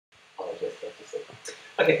that's it.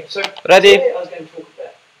 Okay, so ready? Today I was going to talk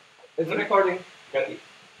about. Is it recording? Okay.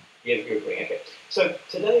 Yeah, you're recording. Okay. So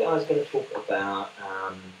today I was going to talk about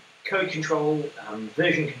code control,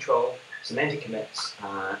 version control, semantic commits,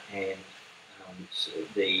 and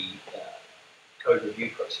the code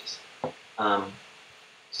review process.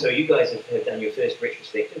 So you guys have done your first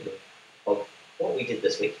retrospective of what we did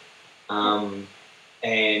this week. And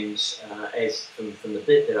as from the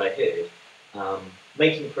bit that I heard,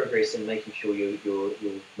 making progress and making sure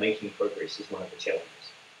you're making progress is one of the challenges.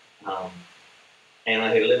 And I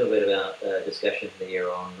heard a little bit about discussion there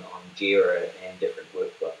on JIRA and different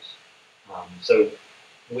workflows. So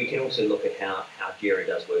we can also look at how JIRA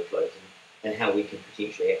does workflows and how we can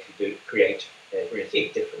potentially actually create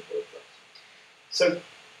different workflows. So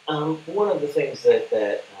one of the things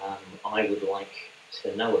that I would like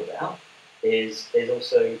to know about is there's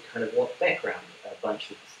also kind of what background a bunch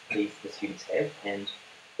of the students have, and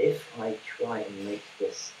if I try and make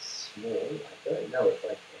this small, I don't know if I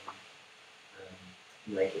can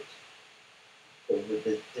make it with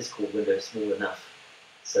the Discord window small enough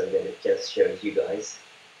so that it just shows you guys.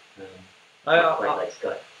 Like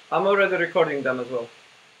Skype. I'm already recording them as well.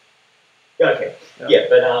 Okay, yeah,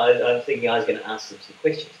 but I'm thinking I was going to ask them some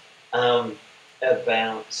questions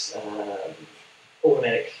about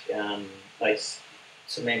automatic like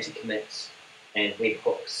semantic commits and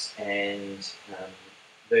webhooks and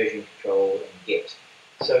version control and get.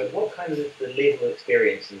 So what kind of the level of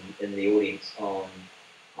experience in the audience on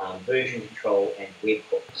version control and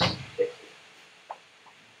webhooks?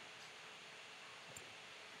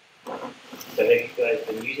 So have you guys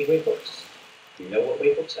been using webhooks? Do you know what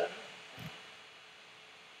webhooks are?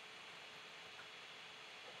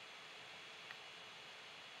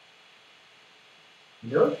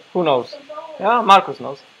 No? Who knows? Yeah, Marcus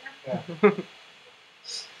knows. Yeah.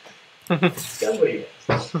 Somebody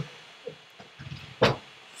knows.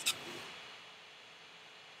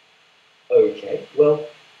 Okay, well,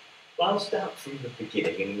 I'll start from the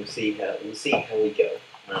beginning and we'll see how we go.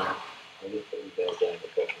 I'll just put you guys down the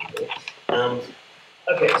bottom there.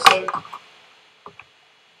 Okay, so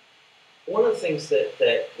one of the things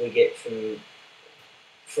that we get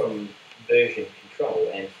from version control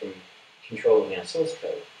and from controlling our source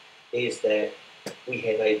code is that we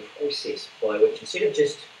have a process by which, instead of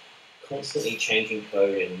just constantly changing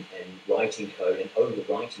code and writing code and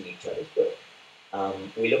overwriting each other's work,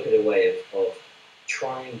 we look at a way of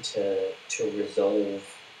trying to resolve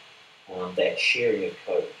that sharing of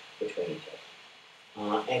code between each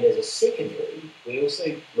other. And as a secondary, we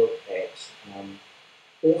also look at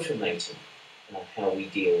automating how we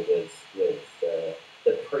deal with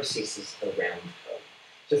the processes around code.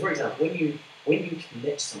 So, for example, when you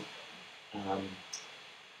commit something,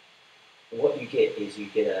 what you get is you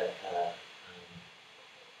get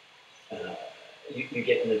you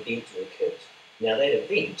get an event that occurs. Now that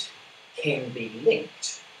event can be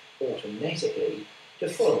linked automatically to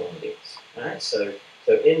follow-on events. Right? So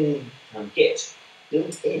in get,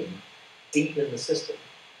 built in, deep in the system,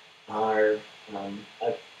 are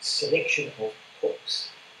a selection of hooks.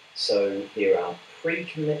 So there are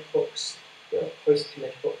pre-commit hooks, there are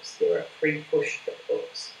post-commit hooks, there are pre-push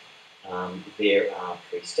hooks, there are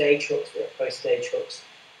pre-stage hooks, there are post-stage hooks.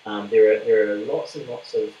 There are lots and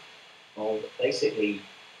lots of basically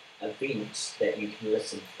events that you can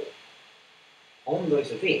listen for. On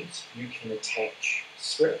those events, you can attach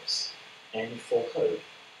scripts and full code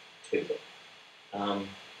to them,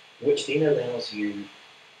 which then allows you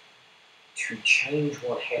to change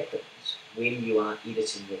what happens when you are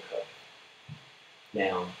editing your code.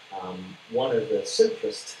 Now, one of the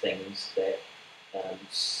simplest things that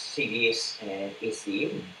CDS and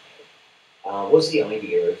SDM was the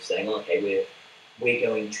idea of saying, okay, we're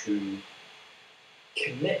going to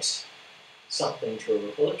commit something to a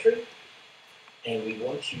repository, and we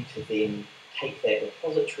want you to then take that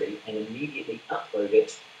repository and immediately upload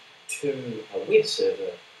it to a web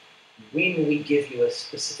server when we give you a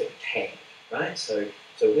specific tag, right? So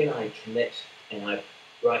when I commit and I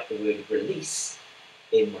write the word release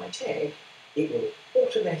in my tag, it will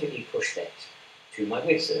automatically push that to my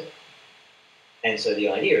web server. And so the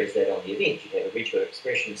idea is that on the event, you'd have a regular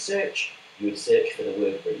expression search, you would search for the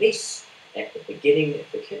word release at the beginning of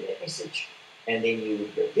the commit message, and then you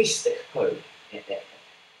would release the code at that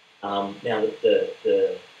point. Now,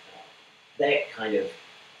 that kind of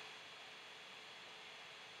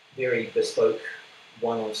very bespoke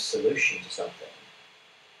one-off solution to something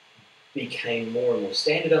became more and more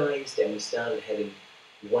standardized, and we started having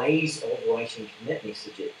ways of writing commit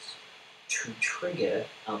messages to trigger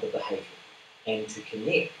other behavior and to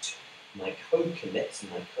connect my code commits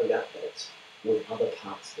and my code updates with other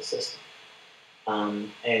parts of the system.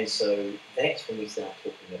 And so that's when we start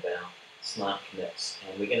talking about smart commits,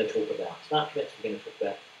 and we're going to talk about smart commits, we're going to talk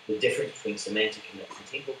about the difference between semantic commits and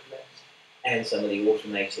temporal commits, and some of the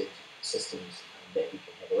automated systems that you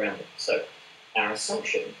can have around them. So our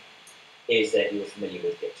assumption is that you're familiar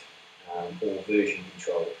with Git, or version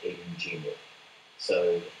control in general.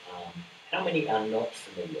 So how many are not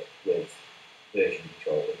familiar with version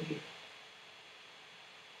control in general?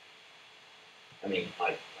 I mean,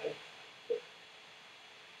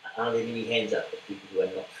 are there any hands up of people who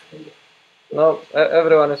are not familiar? No,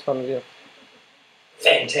 everyone is familiar.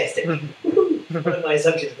 Fantastic. One of my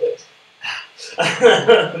assumptions worked.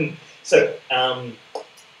 So,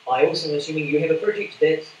 I also am assuming you have a project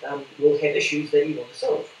that will have issues that you want to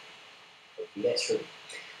solve. Hopefully that's true.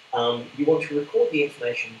 You want to record the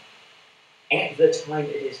information at the time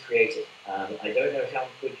it is created. I don't know how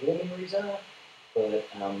good your memories are, but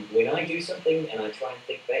when I do something and I try and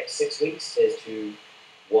think back 6 weeks as to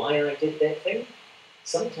why I did that thing,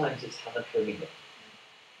 sometimes it's hard to remember.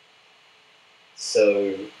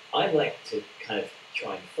 So I like to kind of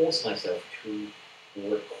try and force myself to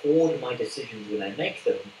record my decisions when I make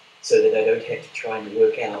them so that I don't have to try and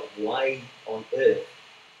work out why on earth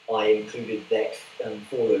I included that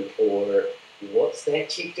for loop, or what's that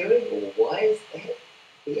check doing, or why is that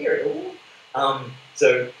there at all?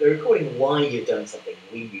 So recording why you've done something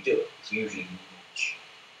when you do it is usually much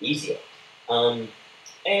easier.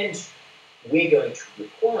 And we're going to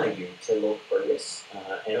require you to log progress,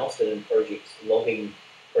 and often in projects, logging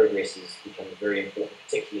progresses becomes very important,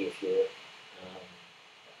 particularly if you're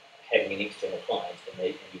having an external client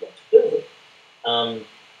and you want to build them.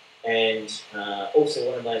 And also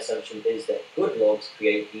one of my assumptions is that good logs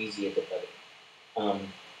create easier debugging.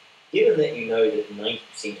 Given that you know that 90%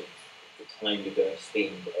 of the time you're going to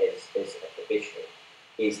spend as a professional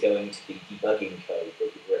is going to be debugging code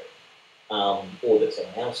that you've written, or that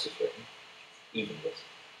someone else has written, even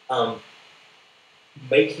worse,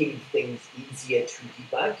 making things easier to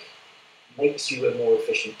debug makes you a more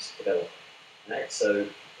efficient developer. Right? So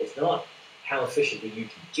it's not how efficiently you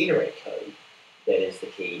can generate code that is the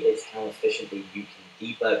key, it's how efficiently you can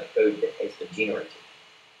debug code that has been generated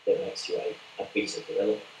that makes you a better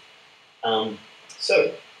developer.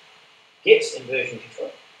 So, Git and version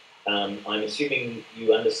control. I'm assuming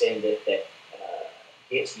you understand that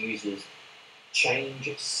Git uses change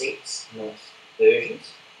sets, not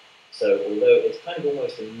versions. So although it's kind of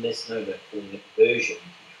almost a misnomer calling it version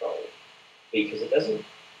control, because it doesn't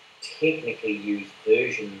technically use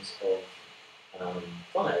versions of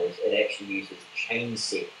files, it actually uses change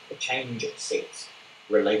sets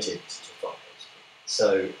related to files.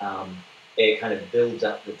 So it kind of builds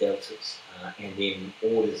up the deltas and then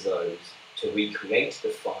orders those to recreate the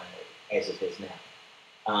file as it is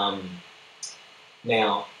now.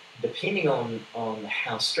 Now, depending on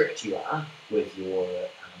how strict you are with your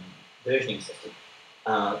versioning system,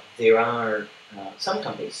 there are some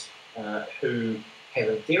companies who have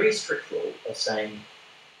a very strict rule of saying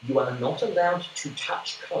you are not allowed to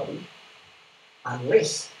touch code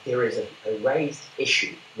unless there is a raised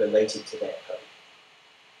issue related to that code.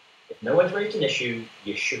 If no one's raised an issue,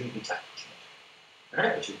 you shouldn't be touching it.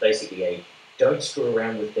 Right? Which is basically a don't screw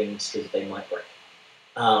around with things because they might break.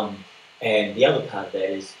 And the other part of that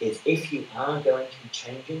is if you are going to be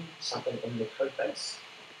changing something in the code base,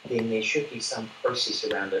 then there should be some process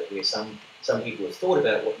around it where some people have thought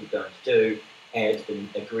about what you're going to do and it's been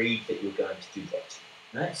agreed that you're going to do that.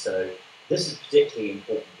 Right? So this is particularly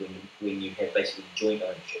important when you have basically joint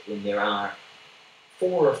ownership, when there are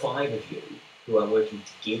 4 or 5 of you who are working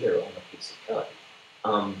together on a piece of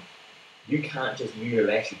code. You can't just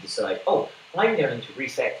unilaterally decide, oh, I'm going to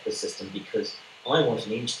refactor the system because I want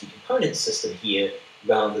an entity component system here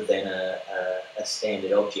rather than a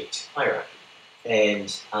standard object hierarchy.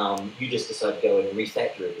 And you just decide to go and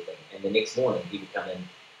refactor everything. And the next morning, people come in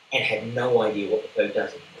and have no idea what the code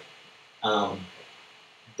does anymore.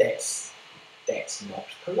 That's not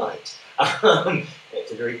polite.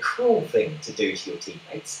 It's a very cruel thing to do to your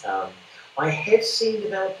teammates. I have seen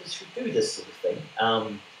developers who do this sort of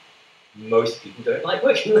thing. Most people don't like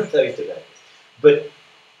working with those developers. But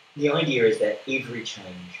the idea is that every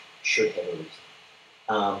change should have a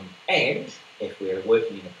reason. And if we're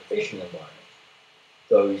working in a professional environment,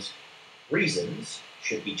 those reasons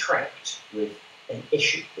should be tracked with an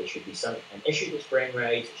issue. There should be an issue that's being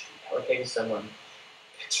raised, it should be allocated to someone.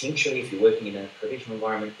 Potentially, if you're working in a professional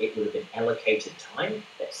environment, it would have been allocated time.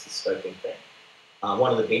 That's the scoping thing.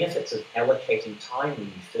 One of the benefits of allocating time when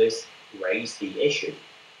you first raise the issue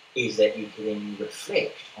is that you can then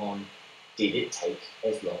reflect on, did it take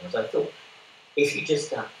as long as I thought? If you just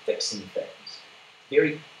start fixing things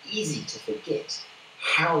very easy to forget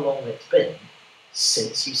how long it's been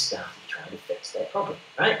since you started trying to fix that problem,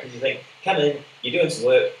 right? Because you think, come in, you're doing some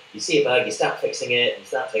work, you see a bug, you start fixing it, and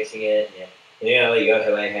you go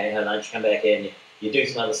away, have lunch, come back in, you do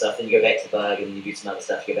some other stuff, then you go back to the bug, and then you do some other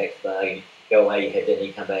stuff, you go back to the bug, and you go away, you have dinner,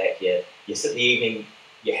 you come back, you sit in the evening,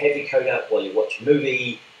 you have your code up while you watch a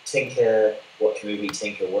movie, tinker, watch movie,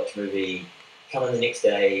 tinker, watch movie, come in the next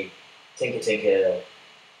day, tinker, tinker.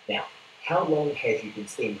 Now, how long have you been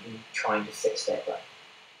spending trying to fix that bug?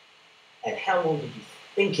 And how long did you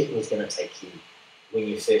think it was going to take you when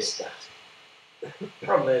you first started? The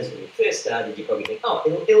problem is, when you first started, you probably think, oh,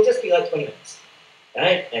 it'll just be like 20 minutes,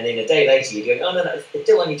 right? And then a day later, you're going, oh, no, it's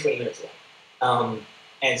still only 20 minutes away.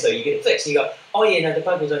 And so you get it fixed, and you go, oh, yeah, no, the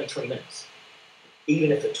bug was only 20 minutes.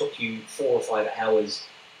 Even if it took you 4 or 5 hours,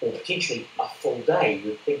 or potentially a full day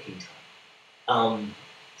with thinking time.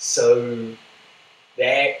 So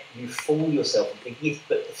that you fool yourself and think, yes,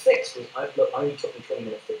 but the fix was, look, only took me 20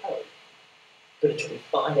 minutes to code. But it took me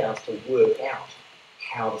 5 hours to work out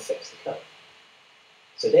how to fix the code.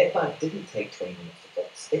 So that bug didn't take 20 minutes to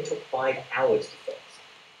fix. It took 5 hours to fix.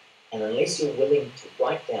 And unless you're willing to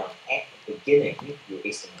write down at the beginning your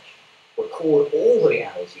estimation, record all the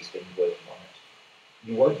hours you spend working on it,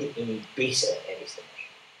 you won't get any better at estimation.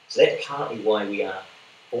 So that's partly why we are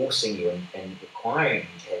forcing you and requiring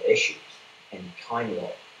you to have issues and time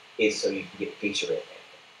lock, is so you can get better at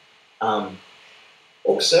that.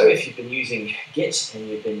 Also, if you've been using Git and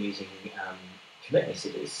you've been using commit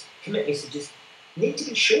messages need to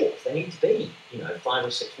be short. They need to be, 5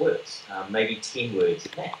 or 6 words, maybe 10 words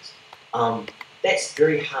at max. That's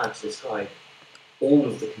very hard to describe all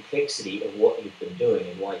of the complexity of what you've been doing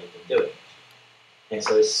and why you've been doing it. And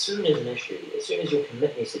so as soon as your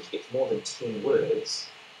commit message gets more than 10 words,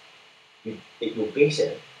 you're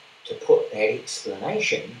better to put that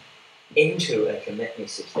explanation into a commit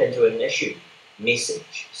message, into an issue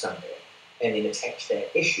message somewhere, and then attach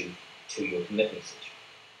that issue to your commit message.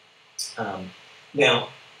 Now,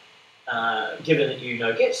 given that you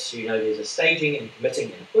know Git, you know there's a staging and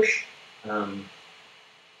committing and a push, and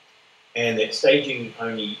that staging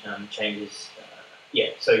only changes,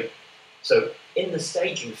 So in the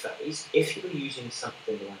staging phase, if you're using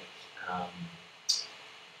something like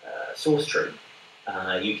source tree,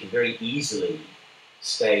 you can very easily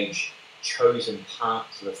stage chosen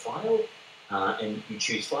parts of the file, and you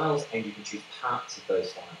choose files, and you can choose parts of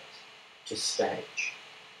those files to stage.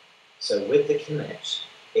 So with the commit,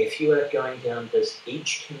 if you are going down this,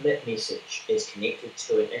 each commit message is connected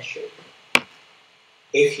to an issue.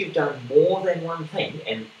 If you've done more than one thing,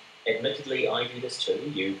 and admittedly I do this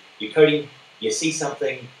too, you're coding, you see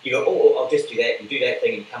something, you go, oh, I'll just do that, you do that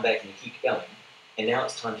thing, and you come back and you keep going, and now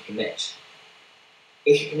it's time to commit.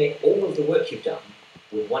 If you connect all of the work you've done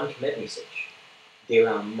with one commit message, there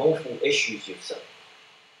are multiple issues you've solved.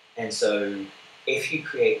 And so if you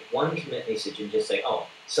create one commit message and just say, oh,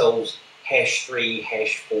 solves #3,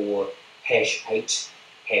 #4, #8,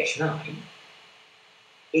 #9,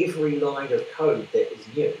 every line of code that is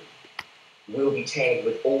new will be tagged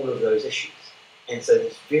with all of those issues. And so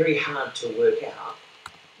it's very hard to work out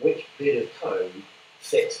which bit of code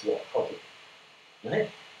fits what problem. Right?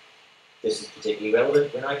 This is particularly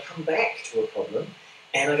relevant when I come back to a problem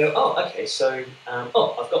and I go, oh, okay, so, I've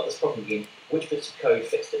got this problem again. Which bits of code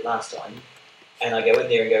fixed it last time? And I go in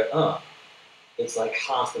there and go, oh, it's like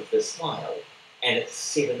half of this file and it's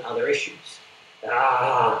 7 other issues.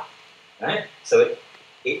 Right? So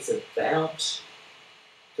it's about,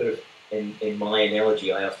 sort of, in my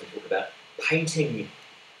analogy, I often talk about painting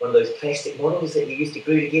one of those plastic models that you used to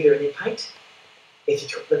glue together and then paint. If you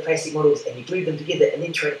took the plastic models and you glued them together and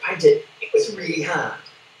then tried to paint it, it was really hard.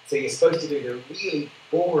 So you're supposed to do the really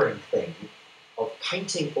boring thing of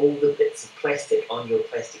painting all the bits of plastic on your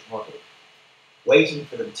plastic model, waiting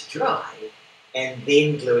for them to dry, and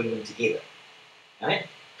then gluing them together. Right?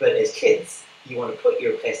 But as kids, you want to put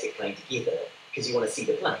your plastic plane together because you want to see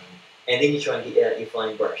the plane, and then you try and get out your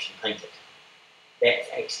fine brush and paint it. That's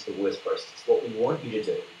actually the worst process. What we want you to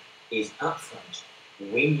do is upfront,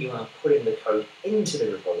 when you are putting the code into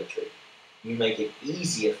the repository, you make it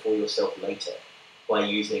easier for yourself later by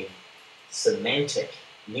using semantic,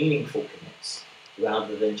 meaningful commits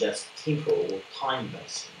rather than just temporal or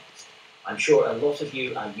time-based commits. I'm sure a lot of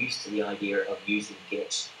you are used to the idea of using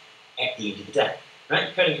Git at the end of the day.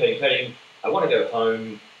 Right? Coding. I want to go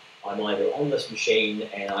home. I'm either on this machine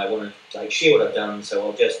and I want to share what I've done, so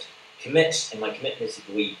I'll just commit, and my commit message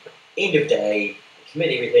will be end of day, I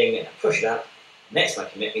commit everything and I push it up, and that's my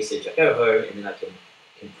commit message. I go home and then I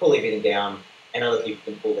can pull everything down and other people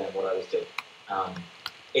can pull down what I was doing.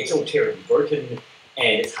 It's all terribly broken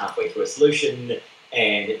and it's halfway through a solution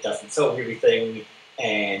and it doesn't solve everything.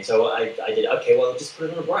 And so I did, okay, well, I'll just put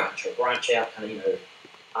it on a branch, or branch out kind of, you know,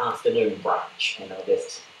 afternoon branch, and I'll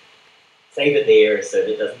just save it there so that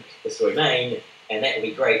it doesn't destroy main, and that will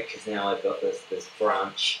be great because now I've got this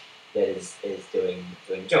branch that is doing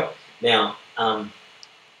the job. Now,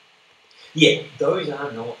 yeah, those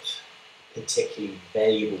are not particularly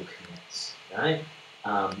valuable commits, right?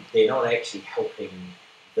 They're not actually helping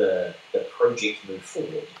the project move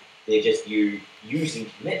forward. They're just using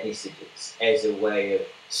commit messages as a way of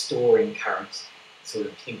storing current sort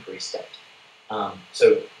of temporary state.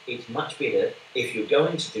 So it's much better if you're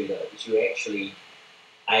going to do those, you actually,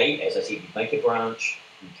 as I said, you make a branch,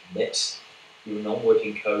 you commit your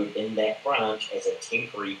non-working code in that branch as a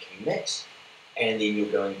temporary commit, and then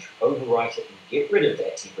you're going to overwrite it and get rid of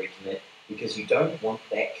that temporary commit because you don't want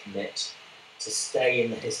that commit to stay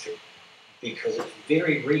in the history. Because it's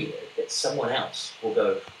very rare that someone else will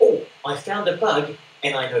go, oh, I found a bug,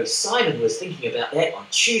 and I know Simon was thinking about that on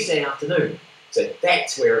Tuesday afternoon, so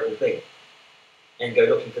that's where it will be. And go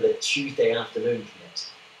looking for the Tuesday afternoon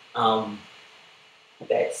commit.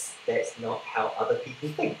 That's not how other people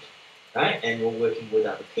think, right? And you're working with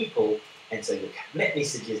other people, and so your commit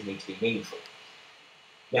messages need to be meaningful.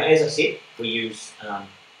 Now, as I said, we use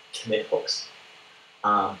commit hooks.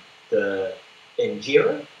 In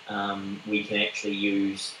JIRA, we can actually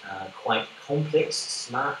use quite complex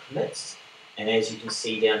smart commits. And as you can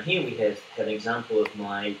see down here, we have an example of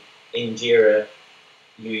in JIRA,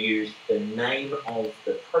 you use the name of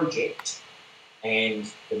the project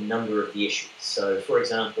and the number of the issues. So, for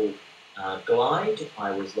example, Glide,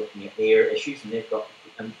 I was looking at their issues, and they've got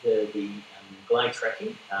the glide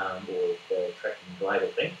tracking, or the tracking glider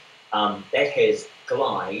thing, that has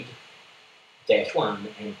glide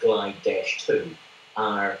 -1 and glide -2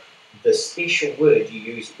 are the special word you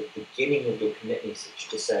use at the beginning of your commit message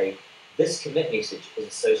to say, this commit message is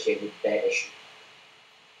associated with that issue.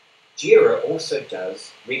 JIRA also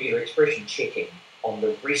does regular expression checking on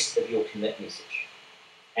the rest of your commit message.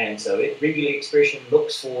 And so regular expression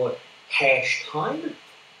looks for hash time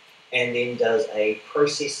and then does a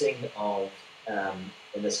processing of,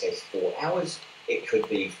 in this case, 4 hours. It could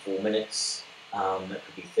be 4 minutes, it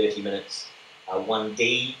could be 30 minutes,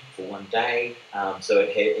 1D for 1 day. So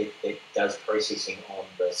it does processing on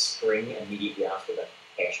the string immediately after the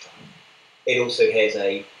hash time. It also has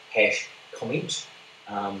a hash comment,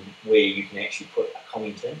 where you can actually put a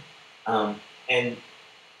comment in. And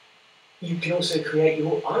you can also create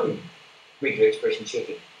your own regular expression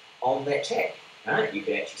checking on that tag. Right? You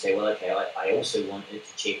can actually say, well, okay, I also want it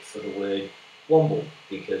to check for the word Womble,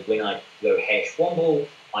 because when I go hash Womble,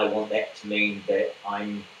 I want that to mean that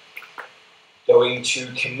I'm going to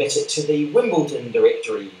commit it to the Wimbledon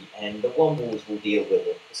directory, and the Wombles will deal with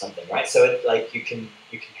it or something, right? So you can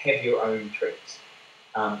have your own tricks.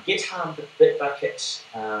 GitHub, Bitbucket,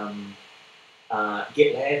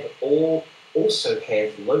 GitLab all also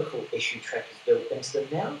have local issue trackers built into them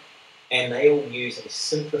now, and they all use a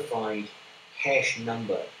simplified hash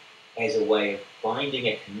number as a way of binding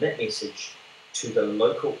a commit message to the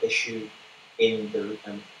local issue in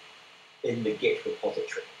the Git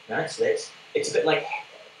repository. Right? So it's a bit like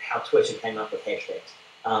how Twitter came up with hashtags.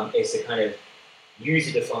 It's a kind of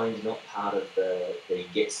user-defined, not part of the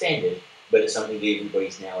Git standard, but it's something that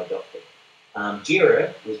everybody's now adopted.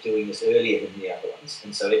 JIRA was doing this earlier than the other ones,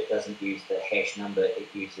 and so it doesn't use the hash number, it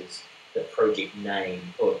uses the project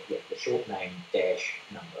name, or the short name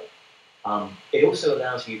 -number. It also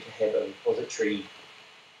allows you to have a repository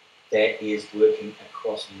that is working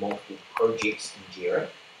across multiple projects in JIRA,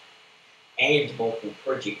 and multiple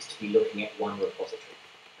projects to be looking at one repository,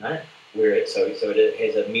 right? So it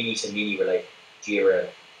has a many-to-many relate JIRA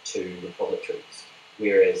to repositories,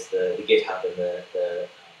 whereas the GitHub and the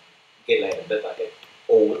GitLab and Bitbucket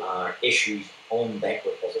all are issues on that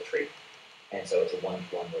repository, and so it's a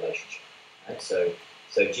one-to-one relationship. Right? So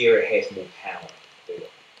JIRA has more power to do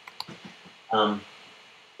it.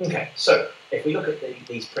 Okay, so if we look at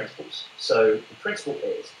these principles, so the principle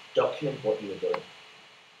is document what you are doing,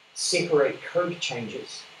 separate code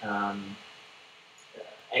changes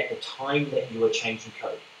at the time that you are changing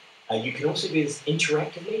code. You can also do this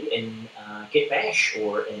interactively in Git Bash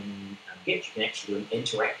or in Git. You can actually do an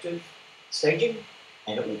interactive staging,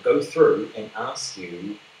 and it will go through and ask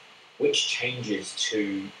you which changes to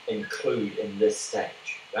include in this stage,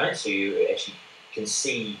 right? So you actually can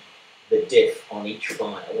see the diff on each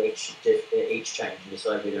file, each change, and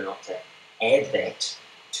decide whether or not to add that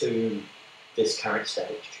to this current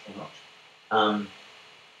stage or not.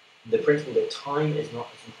 The principle that time is not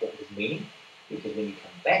as important as meaning, because when you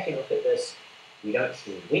come back and look at this, we don't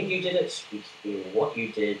care when you did it, we care what you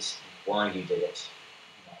did, and why you did it.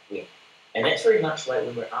 And that's very much like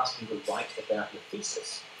when we're asking you to write about your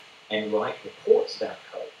thesis and write reports about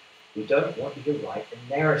code. We don't want you to write a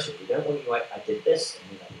narrative. We don't want you to write, I did this,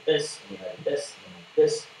 and then I did this, and then I did this, and then I did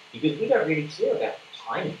this, because we don't really care about the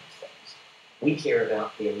timing of things. We care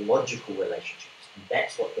about their logical relationships. And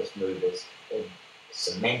that's what this move is in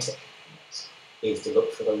semantic, is to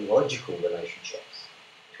look for the logical relationships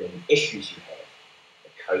between the issues you have, the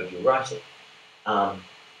code you're writing.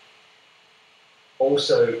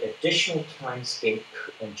 Also, additional time spent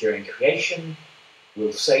during creation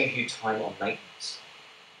will save you time on maintenance.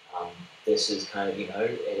 This is kind of,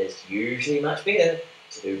 it is usually much better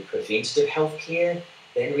to do preventative healthcare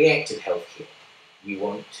than reactive healthcare. You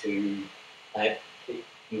want to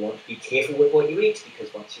be careful with what you eat,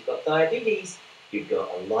 because once you've got diabetes, you've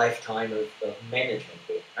got a lifetime of management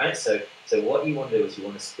there, right? So what you want to do is you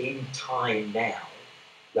want to spend time now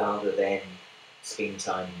rather than spend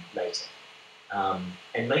time later.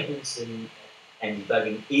 And maintenance and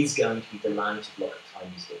debugging is going to be the largest block of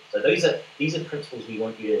time you spend. So these are principles we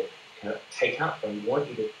want you to kind of take up, and we want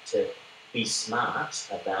you to be smart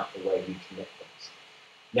about the way you commit things.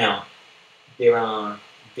 Now, there are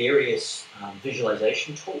various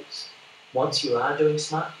visualization tools. Once you are doing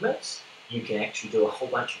smart commits, you can actually do a whole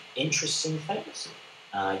bunch of interesting things.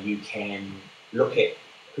 You can look at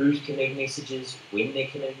who's committing messages, when they're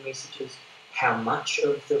committing messages, how much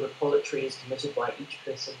of the repository is committed by each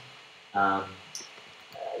person.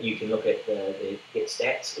 You can look at the Git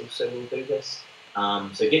stats also will do this.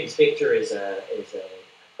 So Git Inspector is a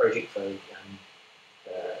project for I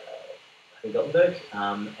think Gothenburg,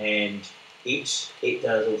 and it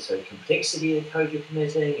does also complexity of the code you're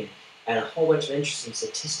committing and a whole bunch of interesting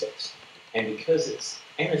statistics. And because it's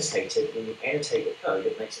annotated, when you annotate the code,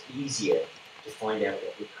 it makes it easier to find out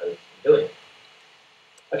what your code is doing.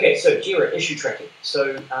 Okay, so JIRA issue tracking.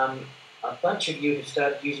 So a bunch of you have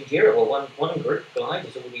started using JIRA, or one group, Glide,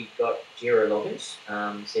 has already got JIRA logins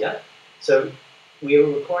set up. So we are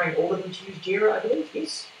requiring all of them to use JIRA, I believe,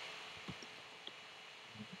 yes?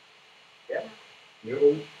 Yeah, you're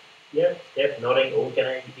all, yeah, nodding, all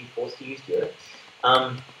going to be forced to use JIRA.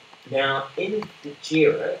 Now, in the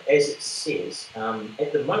JIRA, as it says,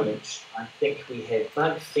 at the moment, I think we have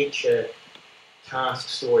bug, feature, task,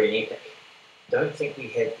 story, and epic. Don't think we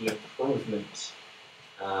have the improvement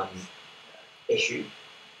issue.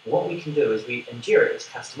 What we can do is in JIRA, it's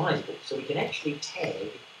customizable, so we can actually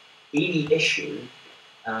tag any issue.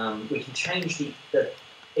 We can change the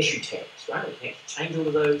issue tags, right? We can actually change all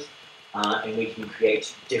of those, and we can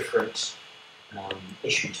create different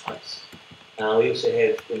issue types. We also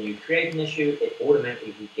have, when you create an issue, it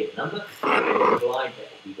automatically will get a number. Glide, that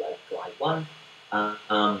will be like Glide 1.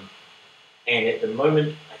 And at the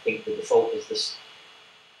moment, I think the default is this.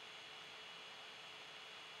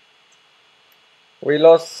 We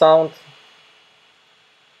lost sound.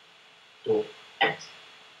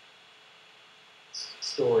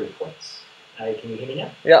 Story points. Can you hear me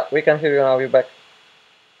now? Yeah, we can hear you now. You're back.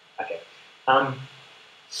 Okay.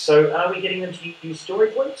 So are we getting them to use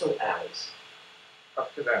story points or hours?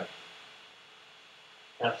 Up to them.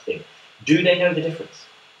 Up to them. Do they know the difference?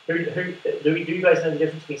 Do you guys know the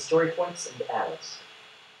difference between story points and hours?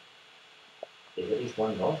 There's at least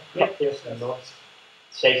one nod. Yep, there's some nods.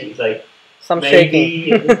 Shaky, like some maybe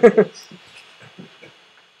shaking.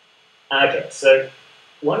 Okay, so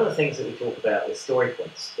one of the things that we talk about with story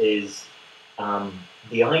points is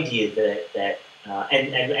the idea that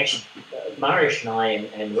and actually Marius and I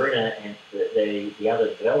and Runa and the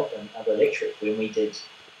other developer and other lecturers, when we did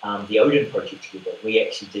the Odin project together, we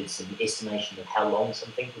actually did some estimation of how long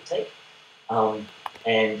some things would take.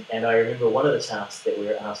 And I remember one of the tasks that we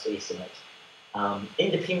were asked to estimate.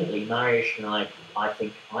 Independently, Marius and I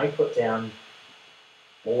think I put down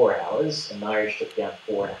 4 hours and Marius took down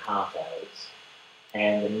 4.5 hours.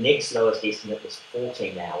 And the next lowest estimate was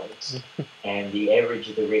 14 hours, and the average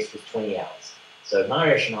of the rest was 20 hours. So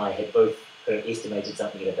Marius and I had both kind of estimated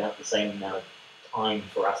something at about the same amount of time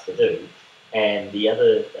for us to do, and the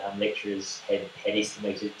other lecturers had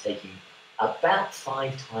estimated taking about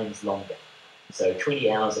 5 times longer. So 20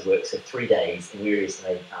 hours of work, so 3 days, and we were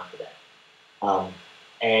estimating half of that.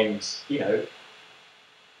 And, you know,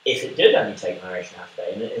 if it did only take Marius half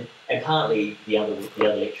a day, and partly the other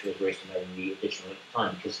lecturers were estimating the additional length of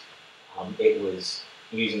time because it was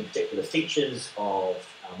using particular features of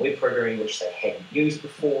web programming which they hadn't used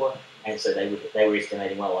before, and so they were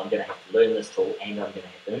estimating, well, I'm going to have to learn this tool and I'm going to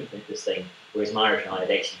have to implement this thing, whereas Marius and I had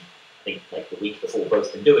actually, I think like the week before,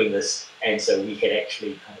 both been doing this, and so we had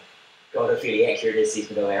actually kind of got a fairly accurate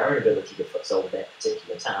assessment of our own ability to solve that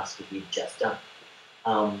particular task that we'd just done.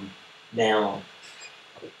 Now,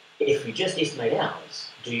 if we just estimate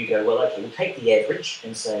hours, do you go, well, okay, we'll take the average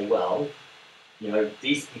and say, well, you know,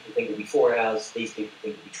 these people think it'll be 4 hours, these people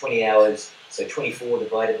think it'll be 20 hours, so 24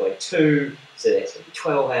 divided by 2, so that's going to be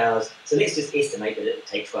 12 hours. So let's just estimate that it'll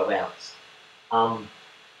take 12 hours.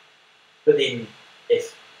 But then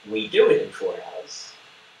if we do it in 4 hours,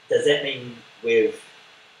 does that mean we're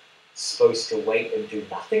supposed to wait and do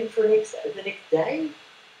nothing for the next day?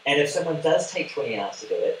 And if someone does take 20 hours to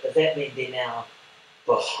do it, does that mean they're now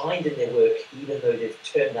behind in their work even though they've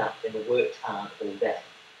turned up and worked hard all day?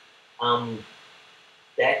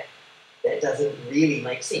 That doesn't really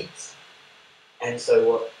make sense. And so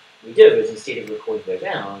what we do is, instead of recording those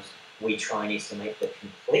hours, we try and estimate the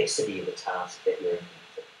complexity of the task that you're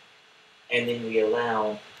implementing. And then we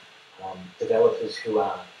allow developers who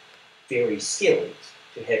are very skilled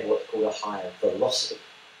to have what's called a higher velocity,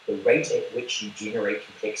 the rate at which you generate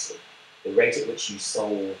complexity, the rate at which you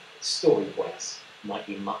solve story points might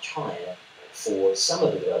be much higher for some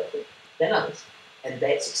of the developers than others. And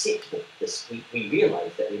that's acceptable. We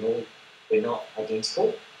realise that we're not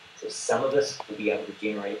identical. So some of us will be able to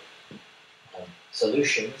generate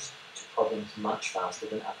solutions to problems much faster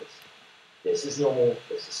than others. This is normal,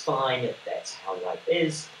 this is fine, that's how life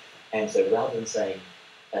is. And so rather than saying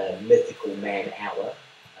mythical man-hour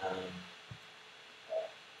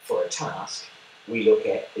for a task, we look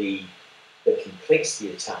at the complexity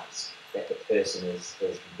of the task that the person is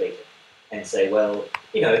completing and say, well,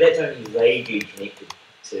 you know, that's only vaguely connected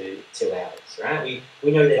to hours, right?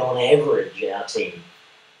 We know that on average our team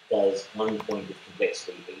does 1 point of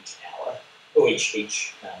complexity each hour, or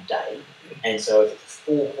each day. And so if it's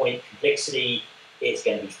a 4-point complexity, it's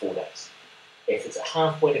going to be 4 days. If it's a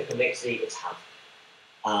half point of complexity, it's half.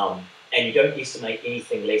 And you don't estimate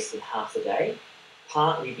anything less than half a day,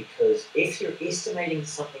 partly because if you're estimating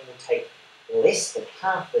something will take less than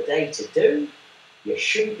half the day to do, you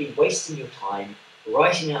shouldn't be wasting your time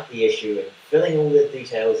writing up the issue and filling all the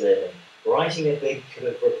details in and writing a big kind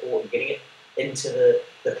of report and getting it into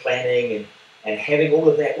the planning and having all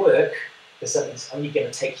of that work for something that's only going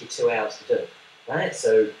to take you 2 hours to do, right?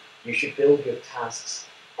 So you should build your tasks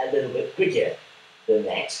a little bit bigger than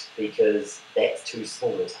that, because that's too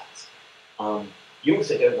small a task. You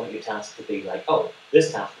also don't want your task to be like, oh,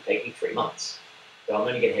 this task will take me 3 months. So I'm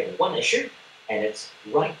only going to have one issue, and it's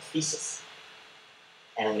write thesis.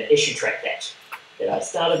 And I'm going to issue track that. That I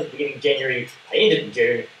started at the beginning of January, I ended in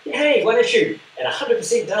June, hey, one issue, and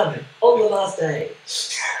 100% done on the last day.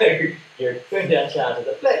 So your burn down chart is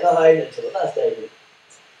a flat line until the last day.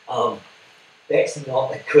 That's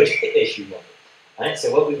not a good issue model. Right?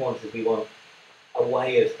 So what we want is a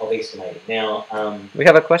way of estimating. Now, we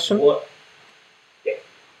have a question. What's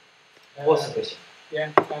the question?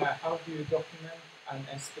 Yeah, how do you document and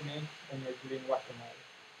estimate when you're doing whack-a-mole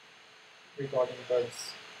regarding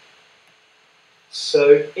bugs?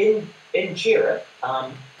 So in JIRA,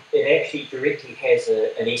 it actually directly has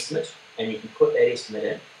an estimate, and you can put that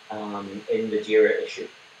estimate in the JIRA issue,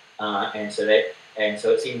 and so it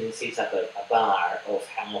sets up a bar of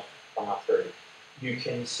how far through. You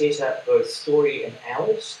can set up both story and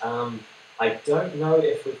hours. I don't know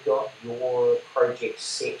if we've got your project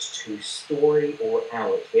set to story or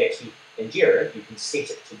hours. We actually, in JIRA, you can set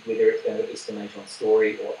it to whether it's going to estimate on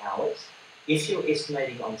story or hours. If you're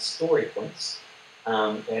estimating on story points,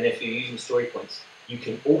 and if you're using story points, you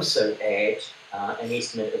can also add an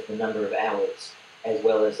estimate of the number of hours as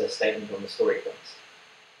well as a statement on the story points.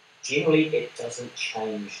 Generally, it doesn't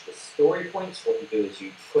change the story points. What you do is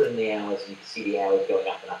you put in the hours, and you can see the hours going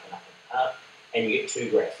up and up and up and up, and you get 2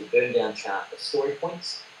 graphs: a burn down chart of story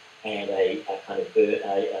points and a kind of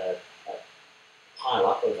a pile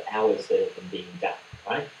up of hours that have been being done.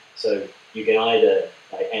 Right. So you can either,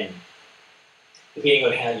 and depending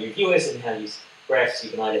on how you view it and how you graphs,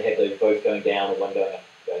 you can either have those both going down or one going up,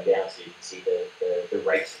 going down, so you can see the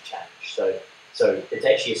rates of change. So it's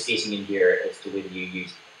actually a setting in JIRA as to whether you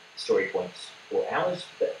use story points or hours,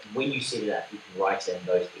 but when you set it up, you can write in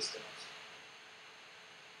those estimates.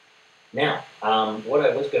 Now, what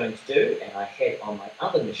I was going to do, and I had on my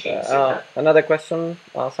other machine set up. Another question,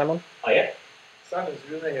 Simon? Oh, yeah? Simon, it's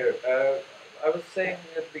Rune here. I was saying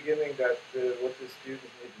at the beginning that what the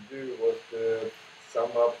students need to do was to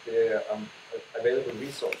sum up the available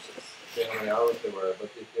resources, say how many hours there were, but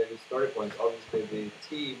if there is story points, obviously the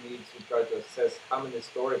team needs to try to assess how many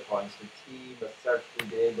story points the team has actually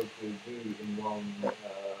be able to do in one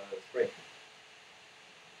sprint.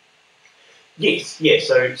 Yes, yeah.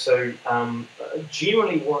 So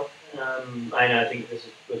generally, what and I think this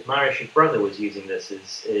was Marish's brother was using this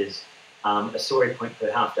is a story point per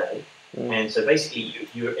half day, and so basically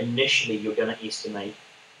you're initially going to estimate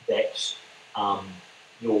that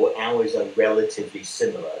your hours are relatively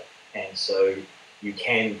similar, and so you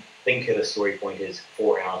can think of a story point as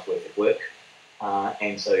 4 hours worth of work,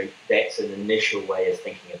 and so that's an initial way of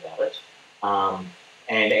thinking about it.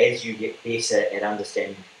 And as you get better at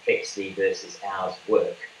understanding complexity versus hours of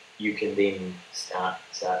work, you can then start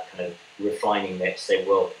kind of refining that to say,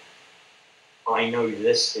 well, I know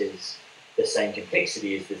this is the same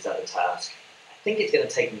complexity as this other task. I think it's going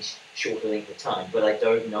to take me shorter length of time, but I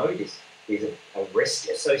don't know. There's a risk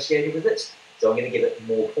associated with it, so I'm going to give it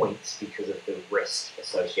more points because of the risk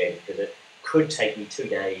associated, because it could take me 2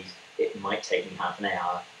 days, it might take me half an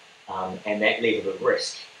hour, and that level of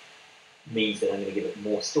risk means that I'm going to give it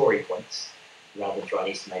more story points rather than try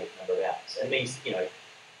and estimate the number of hours. It means, you know,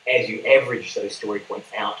 as you average those story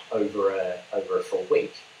points out over a full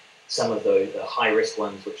week, some of the high risk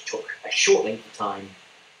ones which took a short length of time,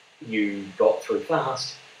 you got through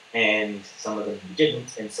fast, and some of them you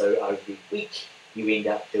didn't, and so over the week you end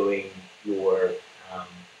up doing your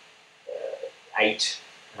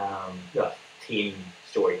 10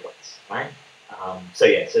 story points, right? So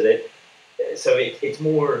it's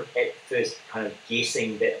more at first kind of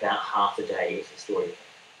guessing that about half a day is a story point.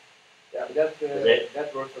 Yeah, but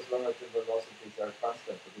that works as long as the velocities are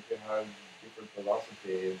constant. But if you have different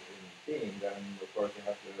velocity in the team, then of course you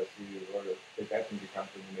have to see or take that into account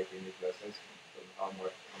when you make the initial assessment of how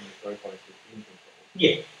many story points the team controls.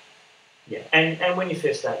 Yeah, yeah, and when you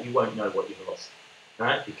first start, you won't know what your velocity,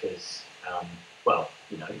 right? Because well,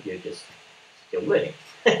 you know, you're just still learning.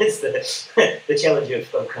 It's the challenge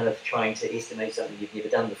of kind of trying to estimate something you've never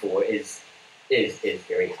done before is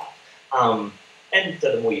very hard. And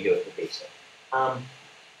so the more you do it, the better.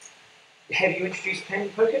 Have you introduced planning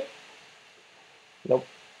poker? Nope.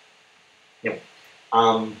 No.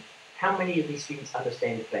 How many of these students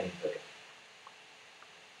understand the planning poker?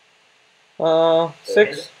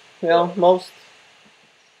 6. Yeah, most.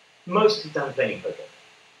 Most have done planning poker.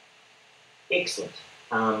 Excellent.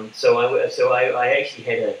 So I actually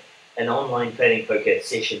had an online planning poker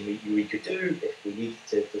session we could do if we needed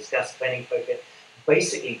to discuss planning poker.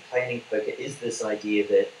 Basically, planning poker is this idea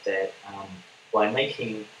that by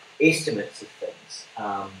making estimates of things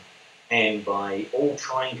and by all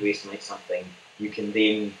trying to estimate something, you can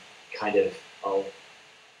then kind of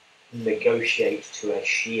negotiate to a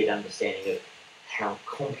shared understanding of how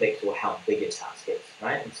complex or how big a task is,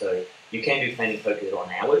 right? And so you can do planning poker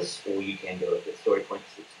on hours, or you can do it with story points.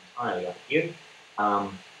 It's entirely up to you.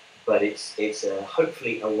 But it's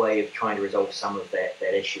hopefully a way of trying to resolve some of that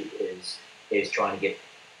issue is trying to get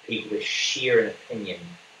people to share an opinion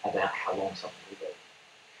about how long something will go.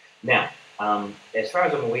 Now, as far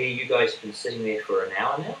as I'm aware, you guys have been sitting there for an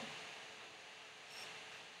hour now?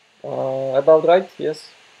 About right,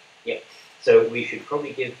 yes. Yep. So we should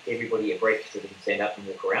probably give everybody a break so they can stand up and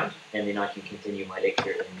walk around, and then I can continue my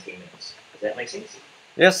lecture in 10 minutes. Does that make sense?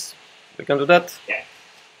 Yes, we can do that. Yeah.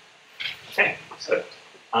 Okay, so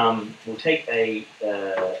we'll take a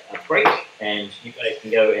break, and you guys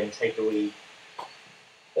can go and take a wee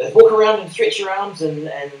walk around and stretch your arms and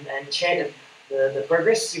chat of the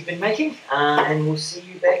progress you've been making, and we'll see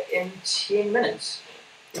you back in 10 minutes.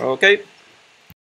 Okay.